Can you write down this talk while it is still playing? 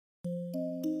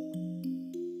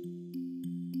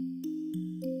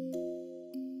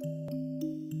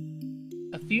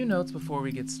Few notes before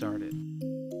we get started.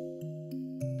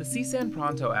 The CSAN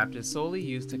Pronto app is solely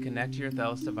used to connect your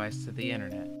Athelas device to the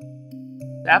internet.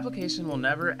 The application will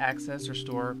never access or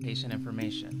store patient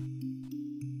information.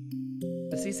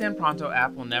 The CSAN Pronto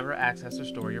app will never access or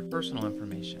store your personal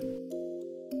information.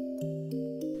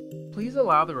 Please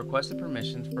allow the requested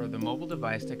permissions for the mobile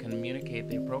device to communicate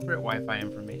the appropriate Wi-Fi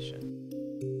information.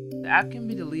 The app can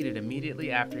be deleted immediately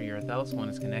after your AthelasOne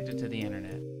is connected to the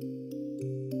internet.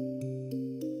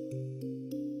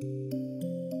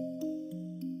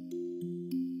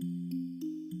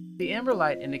 The amber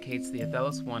light indicates the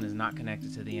AthelasOne is not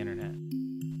connected to the internet.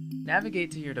 Navigate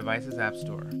to your device's app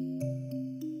store.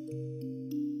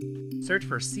 Search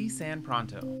for CSAN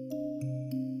Pronto.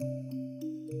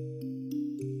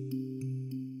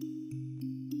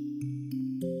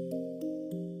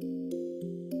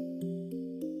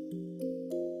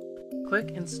 Click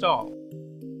Install.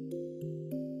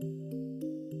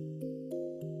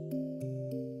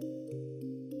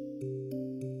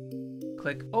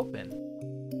 Click Open.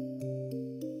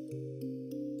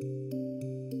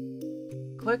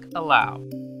 Click Allow.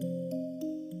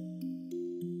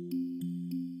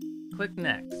 Click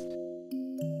Next.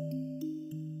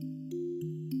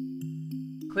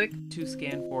 Click to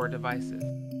scan for devices.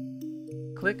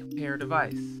 Click Pair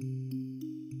Device.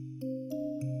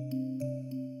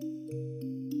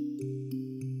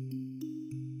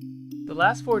 The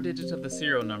last 4 digits of the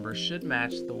serial number should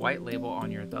match the white label on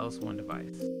your AthelasOne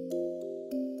device.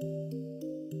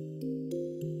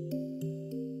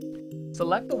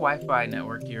 Select the Wi-Fi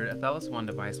network your AthelasOne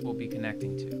device will be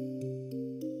connecting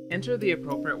to. Enter the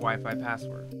appropriate Wi-Fi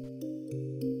password.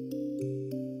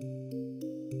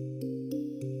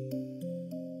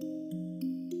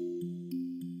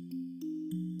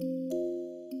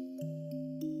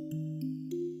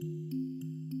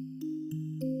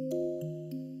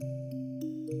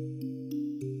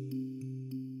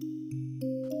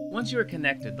 Once you are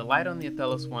connected, the light on the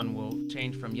AthelasOne will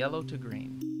change from yellow to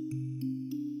green.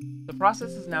 The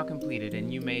process is now completed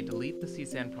and you may delete the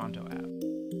CSAN Pronto app.